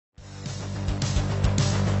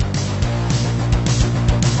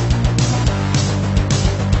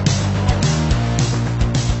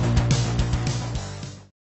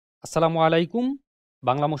আসসালামু আলাইকুম।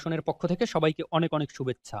 বাংলা মোশনের পক্ষ থেকে সবাইকে অনেক অনেক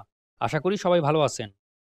শুভেচ্ছা। আশা করি সবাই ভালো আছেন।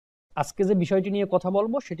 আজকে যে বিষয়টি নিয়ে কথা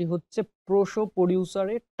বলবো সেটি হচ্ছে প্রোশো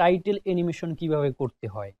প্রোডিউসারে টাইটেল অ্যানিমেশন কিভাবে করতে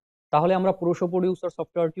হয়। তাহলে আমরা প্রোশো প্রোডিউসার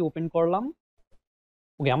সফটওয়্যারটি ওপেন করলাম।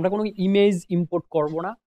 ওকে, আমরা কোনো ইমেজ ইম্পোর্ট করব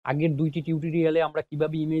না। আগের দুইটি টিউটোরিয়ালে আমরা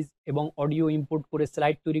কিভাবে ইমেজ এবং অডিও ইম্পোর্ট করে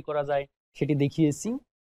স্লাইড তৈরি করা যায় সেটি দেখিয়েছি।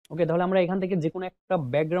 ওকে, তাহলে আমরা এখান থেকে যে কোনো একটা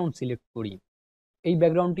ব্যাকগ্রাউন্ড সিলেক্ট করি। এই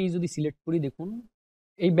ব্যাকগ্রাউন্ডটি যদি সিলেক্ট করি, দেখুন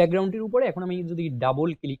এই ব্যাকগ্রাউন্ডটির উপরে এখন আমি যদি ডাবল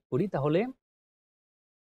ক্লিক করি তাহলে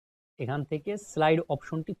এখান থেকে স্লাইড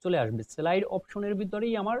অপশনটি চলে আসবে। স্লাইড অপশনের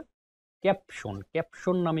ভিতরেই আমার ক্যাপশন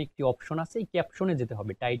ক্যাপশন নামে একটি অপশন আছে, এই ক্যাপশনে যেতে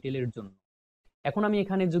হবে টাইটেলের জন্য। এখন আমি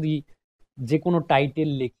এখানে যদি যে কোনো টাইটেল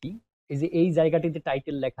লিখি, এই যে এই জায়গাটিতে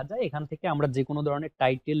টাইটেল লেখা যায়, এখান থেকে আমরা যে কোনো ধরনের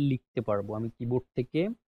টাইটেল লিখতে পারবো। আমি কিবোর্ড থেকে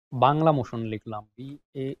বাংলা মোশন লিখলাম,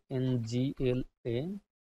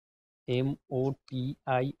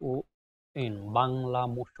 BANGLAMOTION, বাংলা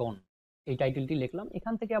মোশন, এই টাইটেলটি লিখলাম।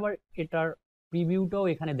 এখান থেকে আবার এটার প্রিভিউটাও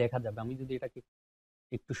এখানে দেখা যাবে। আমি যদি এটাকে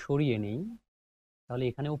একটু সরিয়ে নেই তাহলে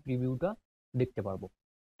এখানেও প্রিভিউটা দেখতে পারবো।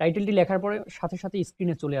 টাইটেলটি লেখার পরে সাথে সাথে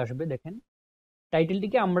স্ক্রিনে চলে আসবে। দেখেন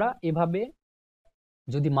টাইটেলটিকে আমরা এভাবে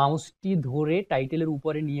যদি মাউসটি ধরে টাইটেলের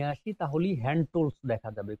উপরে নিয়ে আসি তাহলেই হ্যান্ড টুলস দেখা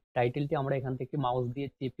যাবে। টাইটেলটি আমরা এখান থেকে মাউস দিয়ে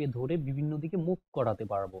চেপে ধরে বিভিন্ন দিকে মুভ করাতে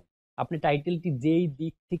পারবো। আপনি টাইটেলটি যেই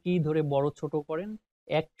দিক থেকেই ধরে বড় ছোট করেন,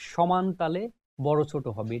 এক সমান তালে বড় ছোট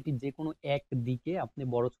হবে। এটি যে কোনো এক দিকে আপনি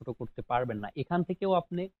বড় ছোট করতে পারবেন না। এখান থেকেও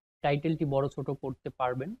আপনি টাইটেলটি বড় ছোট করতে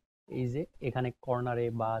পারবেন। এই যে এখানে কর্নারে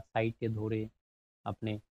বা সাইডে ধরে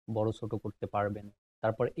আপনি বড় ছোট করতে পারবেন।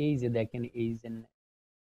 তারপর এই যে দেখেন, এই যে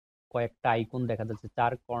কয়েকটা আইকন দেখা যাচ্ছে,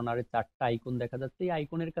 চার কর্নারে চারটা আইকন দেখা যাচ্ছে। এই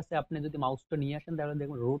আইকনের কাছে আপনি যদি মাউসটা নিয়ে আসেন তাহলে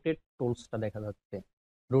দেখুন রোটেট টুলসটা দেখা যাচ্ছে।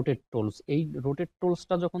 রোটেট টুলস, এই রোটেট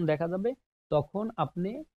টুলসটা যখন দেখা যাবে তখন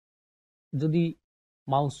আপনি যদি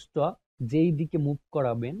মাউসটা যেই দিকে মুভ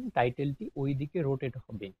করাবেন টাইটেলটি ওই দিকে রোটেট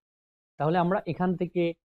হবে। তাহলে আমরা এখান থেকে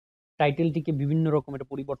টাইটেলটিকে বিভিন্ন রকমের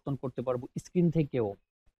পরিবর্তন করতে পারবো স্ক্রিন থেকেও।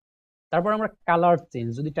 তারপর আমরা কালার চেঞ্জ,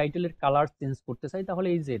 যদি টাইটেলের কালার চেঞ্জ করতে চাই তাহলে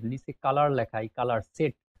এই যে নিচে কালার লেখা, এই কালার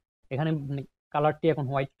সেট, এখানে কালারটি এখন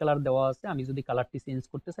হোয়াইট কালার দেওয়া আছে। আমি যদি কালারটি চেঞ্জ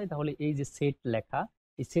করতে চাই তাহলে এই যে সেট লেখা,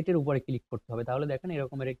 এই সেটের উপরে ক্লিক করতে হবে। তাহলে দেখেন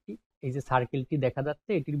এরকমের একটি এই যে সার্কেলটি দেখা যাচ্ছে,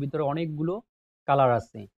 এটির ভিতরে অনেকগুলো কালার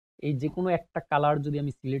আছে। এই যে কোনো একটা কালার যদি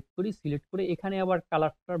আমি সিলেক্ট করি, সিলেক্ট করে এখানে আবার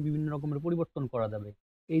কালারটার বিভিন্ন রকমের পরিবর্তন করা যাবে।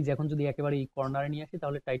 এই যে এখন যদি একেবারে এই কর্নারে নিয়ে আসি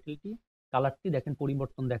তাহলে টাইটেলটি কালারটি দেখেন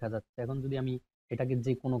পরিবর্তন দেখা যাচ্ছে। এখন যদি আমি এটাকে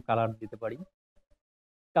যে কোনো কালার দিতে পারি,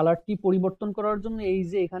 কালারটি পরিবর্তন করার জন্য এই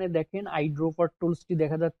যে এখানে দেখেন আইড্রপার টুলসটি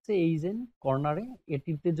দেখা যাচ্ছে এই যে কর্নারে,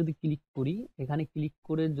 এটিতে যদি ক্লিক করি, এখানে ক্লিক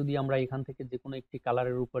করে যদি আমরা এখান থেকে যে কোনো একটি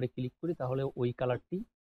কালারের উপরে ক্লিক করি তাহলে ওই কালারটি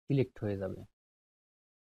সিলেক্ট হয়ে যাবে।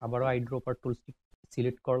 আবারও আইড্রপার টুলসটি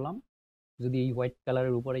সিলেক্ট করলাম, যদি এই হোয়াইট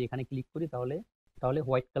কালারের উপরে এখানে ক্লিক করি তাহলে তাহলে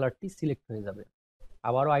হোয়াইট কালারটি সিলেক্ট হয়ে যাবে।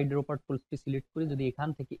 আবারও আইড্রপার টুলসটি সিলেক্ট করি, যদি এখান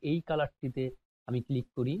থেকে এই কালারটিতে আমি ক্লিক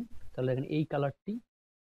করি তাহলে দেখেন এই কালারটি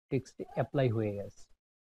টেক্সটে অ্যাপ্লাই হয়ে গেছে।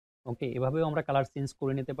 ওকে, এভাবেও আমরা কালার চেঞ্জ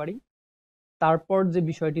করে নিতে পারি। তারপর যে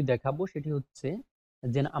বিষয়টি দেখাবো সেটি হচ্ছে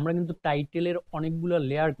যে আমরা কিন্তু টাইটেলের অনেকগুলো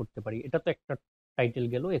লেয়ার করতে পারি। এটা তো একটা টাইটেল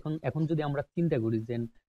গেল। এখন এখন যদি আমরা চিন্তা করি যে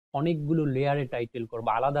অনেকগুলো লেয়ারে টাইটেল করবো,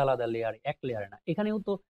 আলাদা আলাদা লেয়ারে, এক লেয়ারে না। এখানেও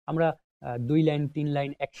তো আমরা 2 লাইন 3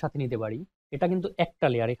 লাইন একসাথে নিতে পারি। এটা কিন্তু একটা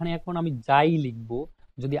লেয়ার। এখানে এখন আমি যাই লিখবো,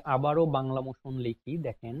 যদি আবারও বাংলা মোশন লিখি,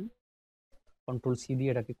 দেখেন কন্ট্রোল-C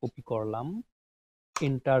দিয়ে এটাকে কপি করলাম,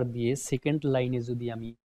 এন্টার দিয়ে সেকেন্ড লাইনে যদি আমি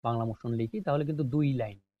বাংলা মোশন লিখি তাহলে কিন্তু 2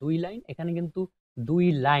 লাইন 2 লাইন, এখানে কিন্তু 2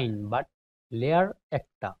 লাইন, বাট লেয়ার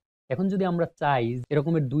একটা। এখন যদি আমরা চাই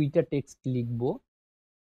এরকমের দুইটা টেক্সট লিখবো,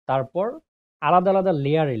 তারপর আলাদা আলাদা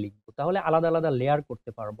লেয়ারে লিখবো, তাহলে আলাদা আলাদা লেয়ার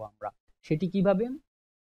করতে পারবো আমরা। সেটি কিভাবে?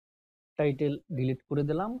 টাইটেল ডিলিট করে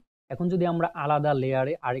দিলাম। এখন যদি আমরা আলাদা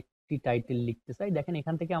লেয়ারে আরেকটি টাইটেল লিখতে চাই, দেখেন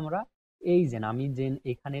এখান থেকে আমরা এই যে আমি যে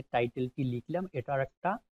এখানে টাইটেলটি লিখলাম এটার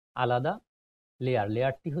একটা আলাদা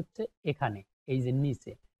লেয়ারটি হচ্ছে এখানে, এই যে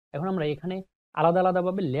নিচে। এখন আমরা এখানে আলাদা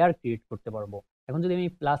আলাদাভাবে লেয়ার ক্রিয়েট করতে পারবো। এখন যদি আমি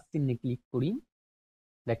প্লাস চিহ্নে ক্লিক করি,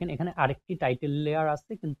 দেখেন এখানে আরেকটি টাইটেল লেয়ার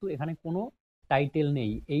আছে কিন্তু এখানে কোনো টাইটেল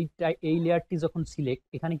নেই। এই লেয়ারটি যখন সিলেক্ট,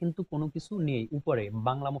 এখানে কিন্তু কোনো কিছু নেই। উপরে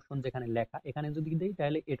বাংলা মোশন যেখানে লেখা, এখানে যদি দেই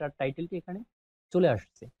তাহলে এটার টাইটেলটি এখানে চলে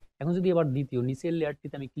আসছে। এখন যদি আবার দ্বিতীয় নিচের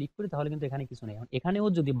লেয়ারটিতে আমি ক্লিক করি তাহলে কিন্তু এখানে কিছু নেই। এখন এখানেও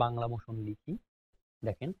যদি বাংলা মোশন লিখি,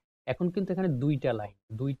 দেখেন এখন কিন্তু এখানে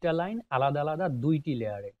দুইটা লাইন আলাদা আলাদা দুইটি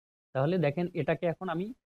লেয়ারে। তাহলে দেখেন এটাকে এখন আমি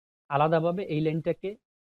আলাদাভাবে এই লাইনটাকে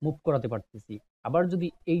মুভ করাতে পারতেছি। আবার যদি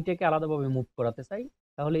এইটাকে আলাদাভাবে মুভ করাতে চাই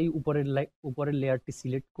তাহলে এই উপরের লেয়ারটি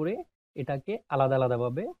সিলেক্ট করে এটাকে আলাদা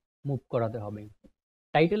আলাদাভাবে মুভ করাতে হবে।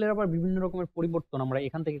 টাইটেলের আবার বিভিন্ন রকমের পরিবর্তন আমরা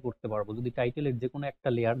এখান থেকে করতে পারবো। যদি টাইটেলের যে কোনো একটা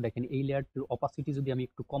লেয়ার দেখেন, এই লেয়ারটির অপাসিটি যদি আমি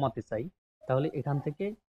একটু কমাতে চাই, তাহলে এখান থেকে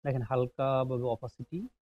দেখেন হালকাভাবে অপাসিটি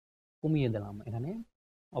কমিয়ে দিলাম। এখানে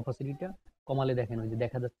অপাসিটিটা কমালে দেখেন ওই যে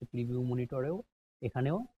দেখা যাচ্ছে প্রিভিউ মনিটরেও,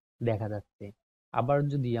 এখানেও দেখা যাচ্ছে। আবার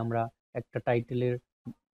যদি আমরা একটা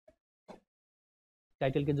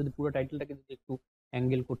টাইটেলকে যদি পুরো টাইটেলটাকে যদি একটু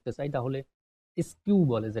অ্যাঙ্গেল করতে চাই, তাহলে স্কিউ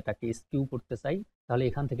বলে, যেটাকে স্কিউ করতে চাই, তাহলে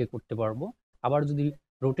এখান থেকে করতে পারবো। আবার যদি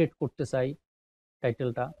রোটেট করতে চাই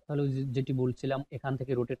টাইটেলটা, তাহলে ওই যেটি বলছিলাম এখান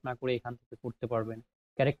থেকে রোটেট না করে এখান থেকে করতে পারবেন।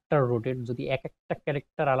 ক্যারেক্টার রোটেট, যদি এক একটা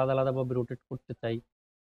ক্যারেক্টার আলাদা আলাদাভাবে রোটেট করতে চাই,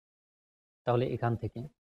 তাহলে এখান থেকে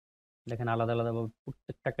দেখেন আলাদা আলাদাভাবে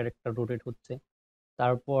প্রত্যেকটা ক্যারেক্টার রোটেট হচ্ছে।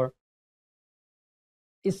 তারপর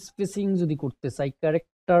স্পেসিং যদি করতে চাই,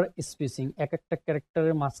 ক্যারেক্টার স্পেসিং, এক একটা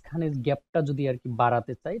ক্যারেক্টারের মাঝখানে গ্যাপটা যদি আর কি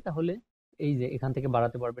বাড়াতে চাই, তাহলে এই যে এখান থেকে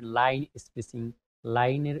বাড়াতে পারবেন। লাইন স্পেসিং,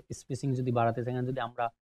 লাইনের স্পেসিং যদি বাড়াতে চাই, যদি আমরা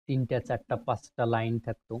 3টা 4টা 5টা লাইন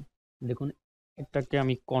থাকতো, দেখুন এটাকে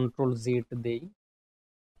আমি কন্ট্রোল জেড দেই,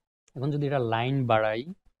 এখন যদি এটা লাইন বাড়াই,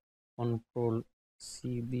 কন্ট্রোল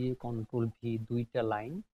সি দিয়ে কন্ট্রোল ভি, 2টা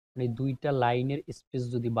লাইন, মানে 2টা লাইনের স্পেস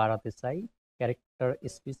যদি বাড়াতে চাই, ক্যারেক্টার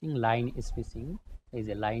স্পেসিং, লাইন স্পেসিং, এই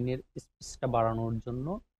যে লাইনের স্পেসটা বাড়ানোর জন্য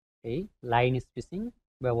এই লাইন স্পেসিং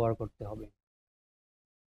ব্যবহার করতে হবে।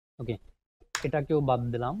 ওকে, এটাকেও বাদ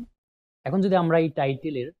দিলাম। এখন যদি আমরা এই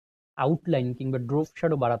টাইটেলের আউটলাইন কিংবা ড্রপ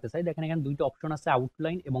শ্যাডো বাড়াতে চাই, দেখেন এখানে 2টা অপশন আছে,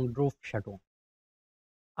 আউটলাইন এবং ড্রপ শ্যাডো।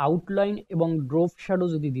 আউটলাইন এবং ড্রপ শ্যাডো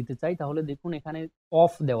যদি দিতে চাই, তাহলে দেখুন এখানে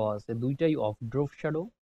অফ দেওয়া আছে, 2টাই of, drop shadow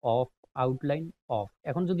of, outline of.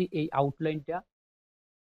 এখন যদি এই আউটলাইনটা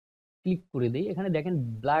ক্লিক করে দেই, এখানে দেখেন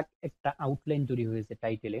ব্ল্যাক একটা আউটলাইন তৈরি হয়েছে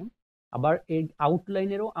টাইটেলে। আবার এই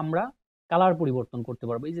আউটলাইনেরও আমরা কালার পরিবর্তন করতে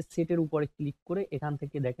পারবো। এই যে সেটের উপরে ক্লিক করে এখান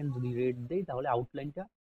থেকে দেখেন যদি রেড দেই, তাহলে আউটলাইনটা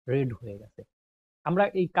রেড হয়ে গেছে। আমরা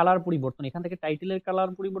এই কালার পরিবর্তন এখান থেকে টাইটেলের কালার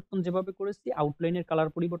পরিবর্তন যেভাবে করেছি, আউটলাইনের কালার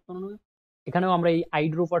পরিবর্তন এখানেও আমরা এই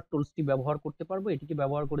আইড্রপার টুলসটি ব্যবহার করতে পারবো। এটিকে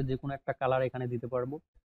ব্যবহার করে যে কোনো একটা কালার এখানে দিতে পারবো।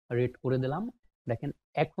 রেড করে দিলাম। দেখেন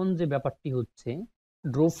এখন যে ব্যাপারটি হচ্ছে,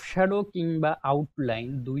 ড্রপ শ্যাডো কিংবা আউটলাইন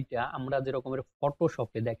 2টা আমরা যে রকমের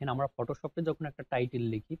ফটোশপে, দেখেন আমরা ফটোশপে যখন একটা টাইটেল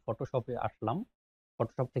লিখি, ফটোশপে আসলাম,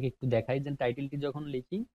 ফটোশপ থেকে একটু দেখাই যে টাইটেলটি যখন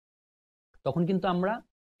লিখি, তখন কিন্তু আমরা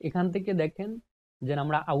এখান থেকে দেখেন যে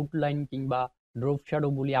আমরা আউটলাইন কিংবা ড্রপ শ্যাডো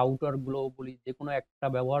বলি, আউটার গুলো বলি, যে কোনো একটা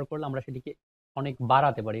ব্যবহার করলে আমরা সেটিকে অনেক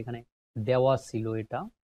বাড়াতে পারি। এখানে দেওয়া ছিল এটা,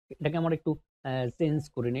 এটাকে আমরা একটু চেঞ্জ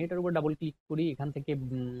করে নিই। এটার উপর ডাবল ক্লিক করি, এখান থেকে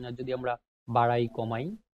যদি আমরা বাড়াই কমাই,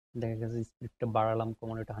 দেখা গেছে স্ক্রিপ্টটা বাড়ালাম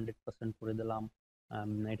কমানো, এটা 100% করে দিলাম।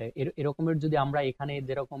 এটা এরকমের যদি আমরা এখানে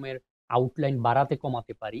যেরকমের আউটলাইন বাড়াতে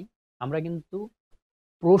কমাতে পারি, আমরা কিন্তু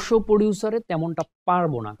প্রোশো প্রডিউসারে তেমনটা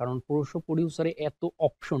পারবো না, কারণ প্রোশো প্রডিউসারে এত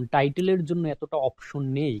অপশন, টাইটেলের জন্য এতটা অপশন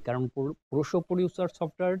নেই, কারণ প্রোশো প্রডিউসার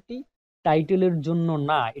সফটওয়্যারটি টাইটেলের জন্য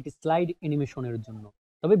না, এটি স্লাইড অ্যানিমেশনের জন্য।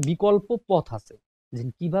 তবে বিকল্প পথ আছে যে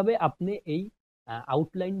কিভাবে আপনি এই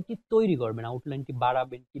আউটলাইনটি তৈরি করবেন, আউটলাইনটি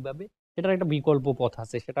বাড়াবেন কিভাবে, সেটার একটা বিকল্প পথ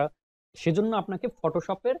আছে। সেজন্য আপনাকে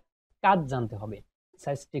ফটোশপের কাজ জানতে হবে।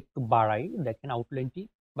 সাইজটা একটু বাড়াই, দেখেন আউটলাইনটি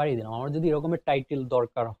বাড়িয়ে দিলাম। আমার যদি এরকমের টাইটেল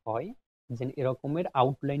দরকার হয়, যে এরকমের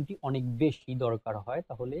আউটলাইনটি অনেক বেশি দরকার হয়,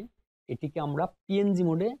 তাহলে এটিকে আমরা পিএনজি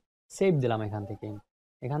মোডে সেভ দিলাম।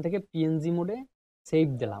 এখান থেকে পিএনজি মোডে সেভ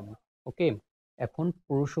দিলাম। ওকে, এখন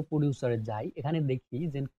প্রোশো প্রডিউসারে যাই, এখানে দেখি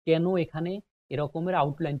যে কেন এখানে এরকমের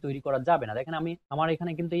আউটলাইন তৈরি করা যাবে না। দেখেন আমার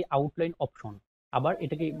এখানে কিন্তু এই আউটলাইন অপশন, আবার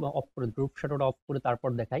এটাকে অফ করে, গ্রুপ শ্যাডোটা অফ করে তারপর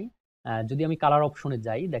দেখাই। যদি আমি কালার অপশনে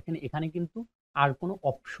যাই, দেখেন এখানে কিন্তু আর কোনো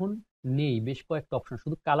অপশন নেই, বেশ কয়েকটা অপশন,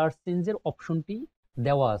 শুধু কালার চেঞ্জের অপশনটি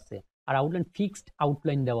দেওয়া আছে। আর আউটলাইন ফিক্সড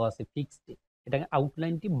আউটলাইন দেওয়া আছে, ফিক্সড। এটা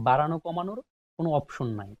আউটলাইনটি বাড়ানো কমানোর কোনো অপশন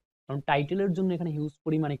নাই, কারণ টাইটেলের জন্য এখানে হিউজ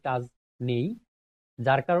পরিমাণে কাজ নেই।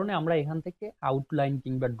 যার কারণে আমরা এখান থেকে আউটলাইন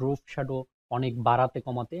কিংবা ড্রপ শ্যাডো অনেক বাড়াতে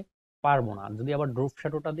কমাতে পারবো না। যদি আবার ড্রপ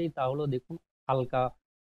শ্যাডোটা দিই, তাহলে দেখুন হালকা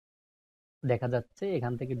দেখা যাচ্ছে।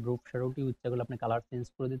 এখান থেকে ড্রপ শ্যাডোটি ইচ্ছা করলে আপনি কালার চেঞ্জ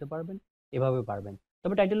করে দিতে পারবেন, এভাবে পারবেন।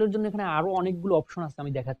 তবে টাইটেলের জন্য এখানে আরো অনেকগুলো অপশন আছে,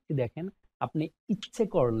 আমি দেখাচ্ছি। দেখেন আপনি ইচ্ছে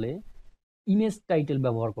করলে ইমেজ টাইটেল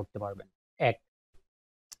ব্যবহার করতে পারবেন। এক,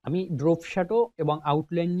 আমি ড্রপ শ্যাডো এবং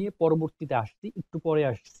আউটলাইন নিয়ে পরবর্তীতে আসছি, একটু পরে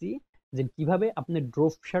আসছি, যে কিভাবে আপনি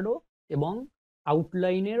ড্রপ শ্যাডো এবং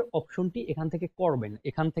আউটলাইনের অপশনটি এখান থেকে করবেন।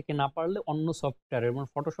 এখান থেকে না পারলে অন্য সফটওয়্যার এবং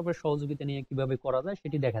ফটোশপের সহযোগিতা নিয়ে কিভাবে করা যায়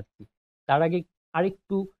সেটি দেখাচ্ছি। তার আগে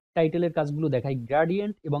আরেকটু টাইটেলের কাজগুলো দেখাই।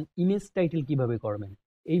 গ্রেডিয়েন্ট এবং ইমেজ টাইটেল কিভাবে করবেন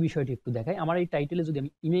এই বিষয়টি একটু দেখাই। আমার এই টাইটেলে যদি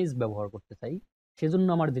আমি ইমেজ ব্যবহার করতে চাই, সেজন্য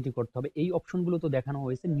আমার যেটি করতে হবে, এই অপশনগুলো তো দেখানো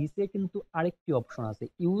হয়েছে, নিচে কিন্তু আরেকটি অপশন আছে,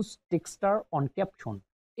 ইউজ টেক্সচার অন ক্যাপশন।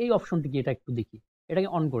 এই অপশনটিকে এটা একটু দেখি, এটাকে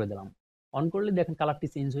অন করে দিলাম। অন করলে দেখেন কালারটি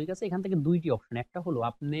চেঞ্জ হয়ে গেছে। এখান থেকে 2টি অপশন, একটা হলো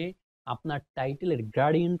আপনি আপনার টাইটেলের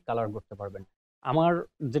গ্রেডিয়েন্ট কালার করতে পারবেন, আমার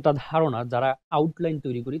যেটা ধারণা, যারা আউটলাইন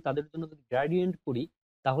তৈরি করি তাদের জন্য যদি গ্রেডিয়েন্ট করি,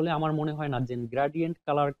 তাহলে আমার মনে হয় না যে গ্রেডিয়েন্ট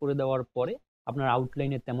কালার করে দেওয়ার পরে আপনার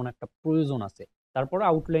আউটলাইনের তেমন একটা প্রয়োজন আছে। তারপরে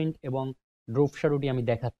আউটলাইন এবং ড্রপ শ্যাডোটি আমি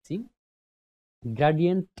দেখাচ্ছি।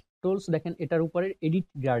 গ্রেডিয়েন্ট টুলস দেখেন, এটার উপরে এডিট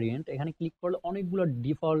গ্রেডিয়েন্ট, এখানে ক্লিক করলে অনেকগুলো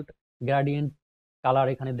ডিফল্ট গ্রেডিয়েন্ট কালার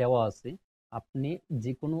এখানে দেওয়া আছে। আপনি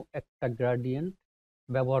যে কোনো একটা গ্রেডিয়েন্ট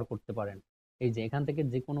ব্যবহার করতে পারেন। এই যে এখান থেকে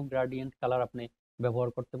যে কোনো গ্রেডিয়েন্ট কালার আপনি ব্যবহার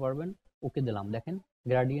করতে পারবেন। ওকে দিলাম, দেখেন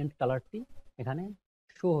গ্রেডিয়েন্ট কালারটি এখানে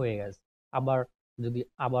শো হয়ে গেছে। আবার যদি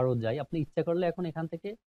আবারও যাই, আপনি ইচ্ছা করলে এখন এখান থেকে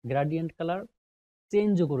গ্রেডিয়েন্ট কালার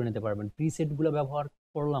চেঞ্জও করে নিতে পারবেন। প্রিসেটগুলো ব্যবহার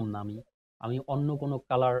করলাম না আমি, আমি অন্য কোনো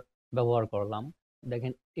কালার ব্যবহার করলাম।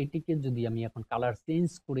 দেখেন এটিকে যদি আমি এখন কালার চেঞ্জ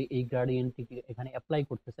করে এই গ্রেডিয়েন্টটিকে এখানে অ্যাপ্লাই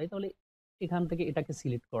করতে চাই, তাহলে এখান থেকে এটাকে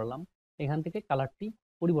সিলেক্ট করলাম, এখান থেকে কালারটি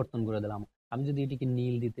পরিবর্তন করে দিলাম। আমি যদি এটিকে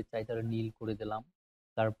নীল দিতে চাই তাহলে নীল করে দিলাম।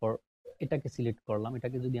 তারপর এটাকে সিলেক্ট করলাম,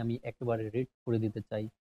 এটাকে যদি আমি একেবারে রেড করে দিতে চাই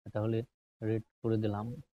তাহলে রেড করে দিলাম।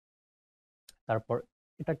 তারপর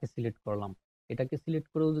এটাকে সিলেক্ট করলাম, এটাকে সিলেক্ট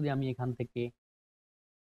করেও যদি আমি এখান থেকে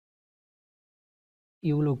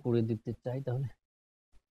ইউলো করে দিতে চাই তাহলে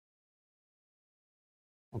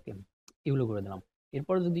ওকে, এগুলো করে দিলাম।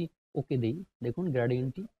 এরপর যদি ওকে দেই, দেখুন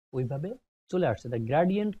গ্রেডিয়েন্টটি ওইভাবে চলে আসছে। তাই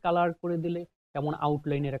গ্রেডিয়েন্ট কালার করে দিলে এমন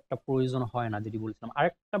আউটলাইনের একটা প্রয়োজন হয় না, যেটি বলছিলাম।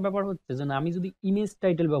 আরেকটা ব্যাপার হচ্ছে যে আমি যদি ইমেজ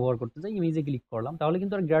টাইটেল ব্যবহার করতে চাই, ইমেজে ক্লিক করলাম, তাহলে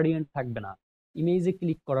কিন্তু আর গ্রেডিয়েন্ট থাকবে না। ইমেজে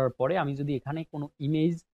ক্লিক করার পরে আমি যদি এখানে কোনো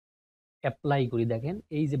ইমেজ অ্যাপ্লাই করি, দেখেন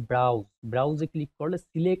এই যে ব্রাউজে ক্লিক করলে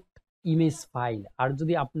সিলেক্ট ইমেজ ফাইল, আর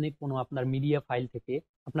যদি আপনি কোনো আপনার মিডিয়া ফাইল থেকে,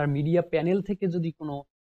 আপনার মিডিয়া প্যানেল থেকে যদি কোনো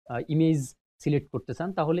ইমেজ সিলেক্ট করতে চান,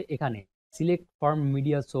 তাহলে এখানে সিলেক্ট ফ্রম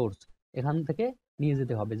মিডিয়া সোর্স এখান থেকে নিয়ে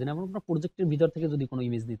যেতে হবে। যেন আপনার প্রজেক্টের ভিতর থেকে যদি কোনো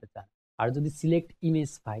ইমেজ নিতে চান, আর যদি সিলেক্ট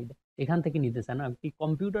ইমেজ ফাইল এখান থেকে নিতে চান, আপনি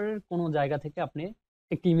কম্পিউটারের কোনো জায়গা থেকে আপনি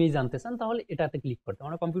একটি ইমেজ আনতে চান, তাহলে এটাতে ক্লিক করতে,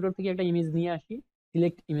 আমরা কম্পিউটার থেকে একটা ইমেজ নিয়ে আসি,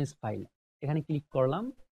 সিলেক্ট ইমেজ ফাইল এখানে ক্লিক করলাম।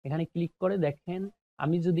 এখানে ক্লিক করে দেখেন,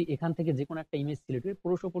 আমি যদি এখান থেকে যে কোনো একটা ইমেজ সিলেক্ট করি,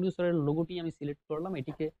 প্রোশো প্রডিউসারের লোগোটি আমি সিলেক্ট করলাম,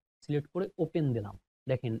 এটিকে সিলেক্ট করে ওপেন দিলাম।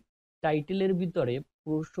 দেখেন টাইটেলের ভিতরে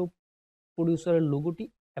প্রোশো প্রডিউসারের লোগোটি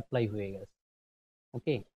অ্যাপ্লাই হয়ে গেছে।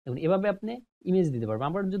 ওকে, দেখুন এভাবে আপনি ইমেজ দিতে পারবেন।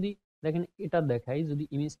 আবার যদি দেখেন এটা দেখাই, যদি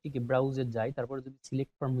ইমেজটিকে ব্রাউজে যাই, তারপরে যদি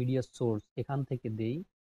সিলেক্ট ফ্রম মিডিয়া সোর্স এখান থেকে দেই,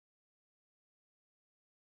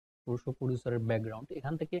 প্রোশো প্রডিউসারের ব্যাকগ্রাউন্ড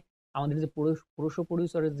এখান থেকে আমাদের যে প্রোশো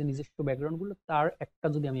প্রডিউসারের যে নিজস্ব ব্যাকগ্রাউন্ডগুলো, তার একটা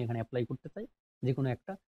যদি আমি এখানে অ্যাপ্লাই করতে চাই, যে কোনো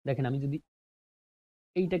একটা, দেখেন আমি যদি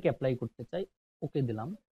এইটাকে অ্যাপ্লাই করতে চাই, ওকে দিলাম,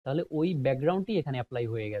 তাহলে ওই ব্যাকগ্রাউন্ডটি এখানে অ্যাপ্লাই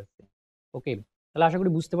হয়ে গেছে। ওকে, তাহলে আশা করি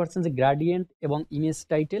বুঝতে পারছেন যে গ্রেডিয়েন্ট এবং ইমেজ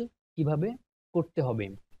টাইটেল কিভাবে করতে হবে।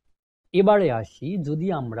 এবারে আসি, যদি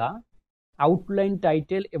আমরা আউটলাইন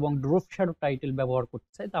টাইটেল এবং ড্রপ শ্যাডো টাইটেল ব্যবহার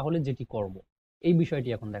করতে চাই, তাহলে যেটি করব এই বিষয়টি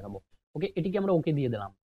এখন দেখাবো। ওকে, এটিকে আমরা ওকে দিয়ে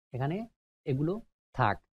দিলাম, এখানে এগুলো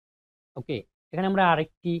থাক। ওকে, এখানে আমরা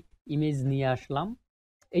আরেকটি ইমেজ নিয়ে আসলাম।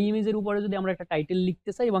 এই ইমেজের উপরে যদি আমরা একটা টাইটেল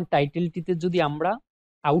লিখতে চাই এবং টাইটেলটিতে যদি আমরা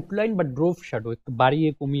আউটলাইন বা ড্রপ শ্যাডো একটু বাড়িয়ে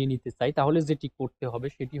কমিয়ে নিতে চাই, তাহলে যেটি করতে হবে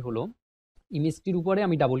সেটি হলো, ইমেজটির উপরে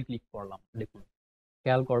আমি ডাবল ক্লিক করলাম, দেখুন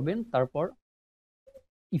খেয়াল করবেন, তারপর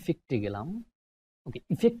ইফেক্টে গেলাম। ওকে,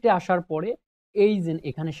 ইফেক্টে আসার পরে এই যে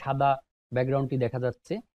এখানে সাদা ব্যাকগ্রাউন্ডটি দেখা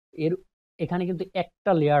যাচ্ছে, এর এখানে কিন্তু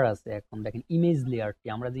একটা লেয়ার আছে। এখন দেখেন ইমেজ লেয়ারটি,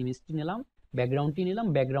 আমরা যে ইমেজটি নিলাম, ব্যাকগ্রাউন্ডটি নিলাম,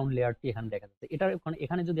 ব্যাকগ্রাউন্ড লেয়ারটি এখানে দেখা যাচ্ছে। এটার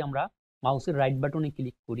এখানে যদি আমরা মাউসের রাইট বাটনে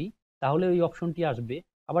ক্লিক করি, তাহলে ওই অপশনটি আসবে।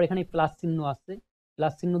 আবার এখানে প্লাস চিহ্ন আছে,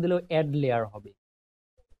 প্লাস চিহ্ন দিলেও অ্যাড লেয়ার হবে।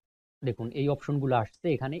 দেখুন এই অপশনগুলো আসছে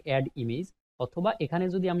এখানে, অ্যাড ইমেজ, অথবা এখানে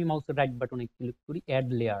যদি আমি মাউসের রাইট বাটনে ক্লিক করি, অ্যাড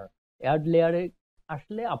লেয়ার, অ্যাড লেয়ারে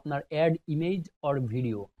আসলে আপনার add image or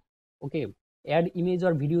video. Okay, add image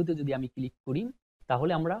or ভিডিওতে যদি আমি ক্লিক করি,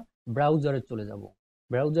 তাহলে আমরা ব্রাউজারে চলে যাব।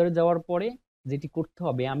 ব্রাউজারে যাওয়ার পরে যেটি করতে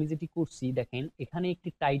হবে, আমি যেটি করছি দেখেন, এখানে একটি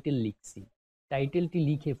টাইটেল লিখছি, টাইটেলটি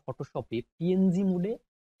লিখে ফটোশপে পিএনজি মোডে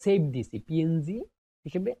সেভ দিছি, পিএনজি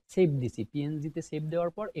হিসেবে সেভ দিছি। পিএনজিতে সেভ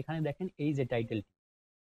দেওয়ার পর এখানে দেখেন এই যে টাইটেলটি,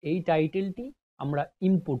 এই টাইটেলটি আমরা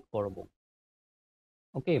ইম্পোর্ট করব।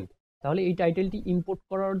 ওকে, তাহলে এই টাইটেলটি ইম্পোর্ট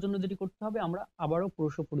করার জন্য যেটি করতে হবে, আমরা আবারও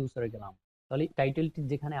প্রোশো প্রডিউসারে গেলাম। তাহলে টাইটেলটি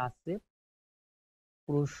যেখানে আছে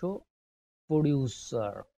প্রোশো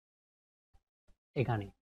প্রডিউসার, এখানে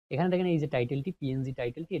এখানে দেখেন এই যে টাইটেলটি, পিএনজি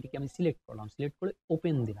টাইটেলটি, এটিকে আমি সিলেক্ট করলাম, সিলেক্ট করে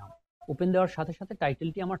ওপেন দিলাম। ওপেন দেওয়ার সাথে সাথে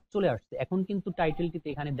টাইটেলটি আমার চলে আসছে। এখন কিন্তু টাইটেলটিতে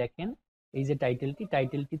এখানে দেখেন এই যে টাইটেলটি,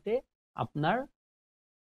 টাইটেলটিতে আপনার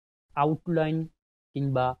আউটলাইন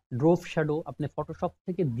কিংবা ড্রপ শ্যাডো আপনি ফটোশপ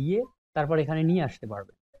থেকে দিয়ে তারপর এখানে নিয়ে আসতে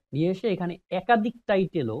পারবেন। নিয়ে এসে এখানে একাধিক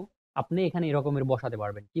টাইটেলও আপনি এখানে এরকমের বসাতে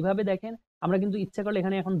পারবেন। কিভাবে দেখেন, আমরা কিন্তু ইচ্ছা করলে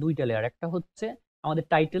এখানে এখন দুইটা লেয়ার, একটা হচ্ছে আমাদের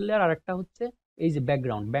টাইটেল লেয়ার, আর একটা হচ্ছে এই যে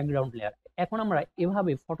ব্যাকগ্রাউন্ড লেয়ার। এখন আমরা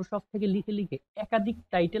এভাবে ফটোশপ থেকে লিখে লিখে একাধিক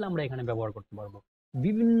টাইটেল আমরা এখানে ব্যবহার করতে পারবো।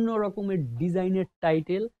 বিভিন্ন রকমের ডিজাইনের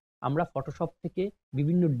টাইটেল আমরা ফটোশপ থেকে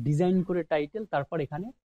বিভিন্ন ডিজাইন করে টাইটেল তারপর এখানে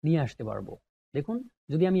নিয়ে আসতে পারবো। দেখুন,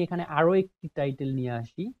 যদি আমি এখানে আরো একটি টাইটেল নিয়ে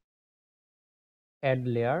আসি, অ্যাড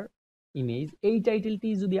লেয়ার ইমেজ, এই টাইটেলটি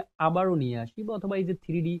যদি আবারও নিয়ে আসি, বা অথবা এই যে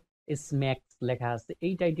 3D স্ম্যাক্স লেখা আছে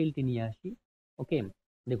এই টাইটেলটি নিয়ে আসি, ওকে,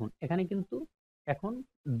 দেখুন এখানে কিন্তু এখন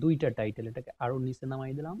দুইটা টাইটেল, এটাকে আরো নিচে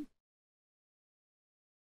নামাই দিলাম,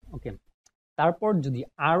 ওকে। তারপর যদি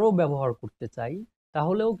আরো ব্যবহার করতে চাই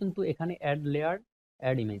তাহলেও কিন্তু এখানে অ্যাড লেয়ার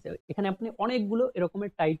অ্যাড ইমেজ, এখানে আপনি অনেকগুলো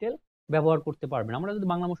এরকমের টাইটেল ব্যবহার করতে পারবেন। আমরা যদি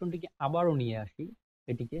বাংলা মোশনটিকে আবারও নিয়ে আসি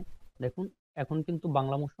এটিকে, দেখুন এখন কিন্তু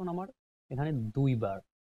বাংলা মোশন আমার এখানে দুইবার,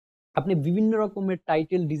 আপনি বিভিন্ন রকমের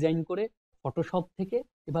টাইটেল ডিজাইন করে ফটোশপ থেকে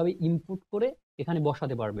এভাবে ইনপুট করে এখানে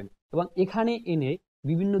বসাতে পারবেন এবং এখানে এনে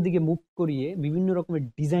বিভিন্ন দিকে মুভ করিয়ে বিভিন্ন রকমের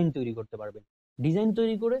ডিজাইন তৈরি করতে পারবেন। ডিজাইন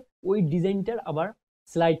তৈরি করে ওই ডিজাইনটার আবার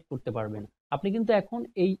স্লাইড করতে পারবেন। আপনি কিন্তু এখন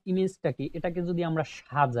এই ইমেজটাকে, এটাকে যদি আমরা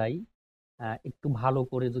সাজাই, একটু ভালো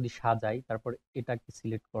করে যদি সাজাই, তারপর এটাকে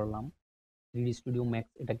সিলেক্ট করলাম 3D স্টুডিও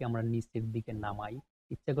ম্যাক্স, এটাকে আমরা নিচের দিকে নামাই,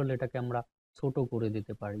 ইচ্ছা করলে এটাকে আমরা ছোট করে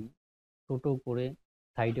দিতে পারি, ছোট করে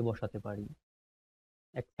সাইডে বসাতে পারি,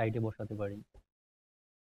 এক সাইডে বসাতে পারি।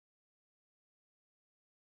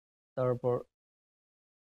 তারপর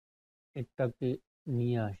এটাকে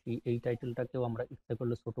নিয়ে আসি, এই টাইটেলটাকেও আমরা ইচ্ছা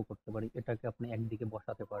করলে ছোট করতে পারি, এটাকে আপনি একদিকে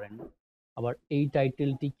বসাতে পারেন। আবার এই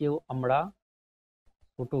টাইটেলটিকেও আমরা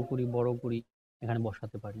ছোট করি, বড় করি, এখানে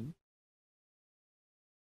বসাতে পারি।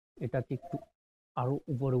 এটাকে একটু আরো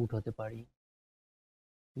উপরে উঠাতে পারি,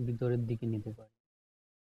 ভিতরের দিকে নিতে পারি,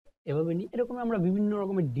 এভাবে এরকম আমরা বিভিন্ন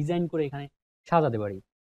রকমের ডিজাইন করে এখানে সাজাতে পারি।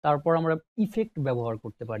 তারপর আমরা ইফেক্ট ব্যবহার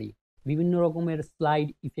করতে পারি, বিভিন্ন রকমের স্লাইড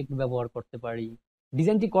ইফেক্ট ব্যবহার করতে পারি।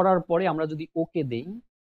 ডিজাইনটি করার পরে আমরা যদি ওকে দেই,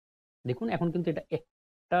 দেখুন এখন কিন্তু এটা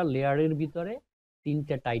একটা লেয়ারের ভিতরে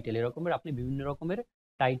তিনটা টাইটেল, এরকমের আপনি বিভিন্ন রকমের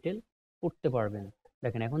টাইটেল করতে পারবেন।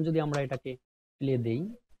 দেখেন এখন যদি আমরা এটাকে প্লে দেই,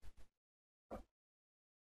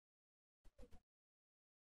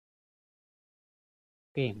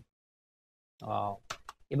 ওকে,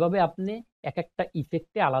 এভাবে আপনি এক একটা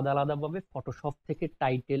ইফেক্টে আলাদা আলাদা ভাবে ফটোশপ থেকে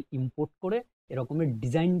টাইটেল ইম্পোর্ট করে এরকমের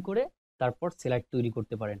ডিজাইন করে তারপর স্লাইড তৈরি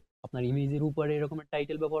করতে পারেন। আপনার ইমেজের উপরে এরকমের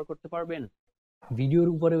টাইটেল ব্যবহার করতে পারবেন, ভিডিওর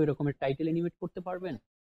উপরেও এরকমের টাইটেল এনিমেট করতে পারবেন।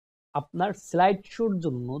 আপনার স্লাইড শোর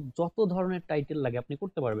জন্য যত ধরনের টাইটেল লাগে আপনি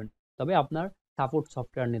করতে পারবেন। তবে আপনার সাপোর্ট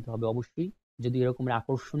সফটওয়্যার নিতে হবে অবশ্যই। যদি এরকমের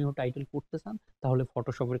আকর্ষণীয় টাইটেল করতে চান তাহলে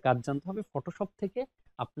ফটোশপের কাজ জানতে হবে, ফটোশপ থেকে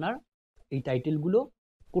আপনার এই টাইটেলগুলো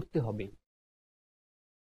করতে হবে।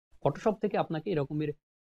 ফটোশপ থেকে আপনাকে এরকমের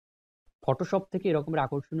ফটোশপ থেকে এরকমের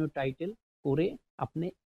আকর্ষণীয় টাইটেল করে আপনি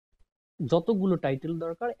যতগুলো টাইটেল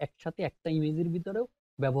দরকার একসাথে একটা ইমেজের ভিতরেও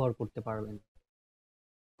ব্যবহার করতে পারবেন।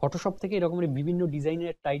 ফটোশপ থেকে এরকমের বিভিন্ন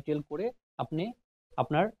ডিজাইনের টাইটেল করে আপনি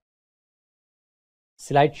আপনার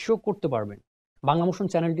স্লাইড শো করতে পারবেন। বাংলা মোশন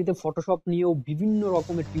চ্যানেলটিতে ফটোশপ নিয়েও বিভিন্ন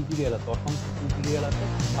রকমের টিউটোরিয়াল আছে, অসংখ্য টিউটোরিয়াল আছে।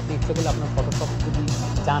 আপনি ইচ্ছা করলে আপনার ফটোশপ যদি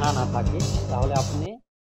জানা না থাকে তাহলে আপনি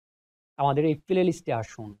আমাদের এই প্লে লিস্টে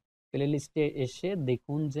আসুন, প্লে লিস্টে এসে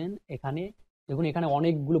দেখুন যে এখানে, দেখুন এখানে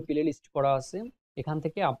অনেকগুলো প্লে লিস্ট করা আছে। এখান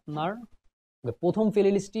থেকে আপনার প্রথম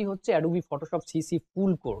প্লে লিস্টটি হচ্ছে Adobe Photoshop CC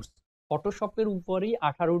full course, ফটোশপের উপরেই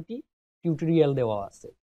 18টি টিউটোরিয়াল দেওয়া আছে।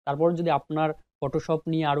 তারপর যদি আপনার ফটোশপ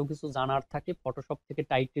নিয়ে আরো কিছু জানার থাকে, ফটোশপ থেকে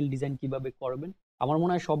টাইটেল ডিজাইন কিভাবে করবেন, আমার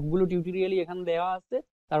মনে হয় সবগুলো টিউটোরিয়ালই এখানে দেওয়া আছে।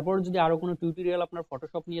 তারপর যদি আরো কোনো টিউটোরিয়াল আপনার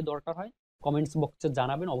ফটোশপ নিয়ে দরকার হয় কমেন্টস বক্সে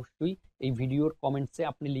জানাবেন, অবশ্যই এই ভিডিওর কমেন্টসে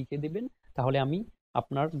আপনি লিখে দেবেন, তাহলে আমি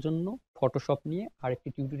আপনার জন্য ফটোশপ নিয়ে আরেকটি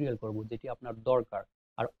টিউটোরিয়াল করব যেটি আপনার দরকার।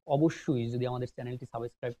 আর অবশ্যই যদি আমাদের চ্যানেলটি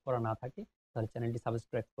সাবস্ক্রাইব করা না থাকে তাহলে চ্যানেলটি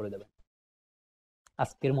সাবস্ক্রাইব করে দেবেন।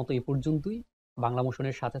 আজকের মতো এই পর্যন্তই। বাংলা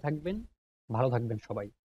মোশনের সাথে থাকবেন, ভালো থাকবেন সবাই।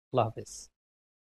 আল্লাহ হাফেজ।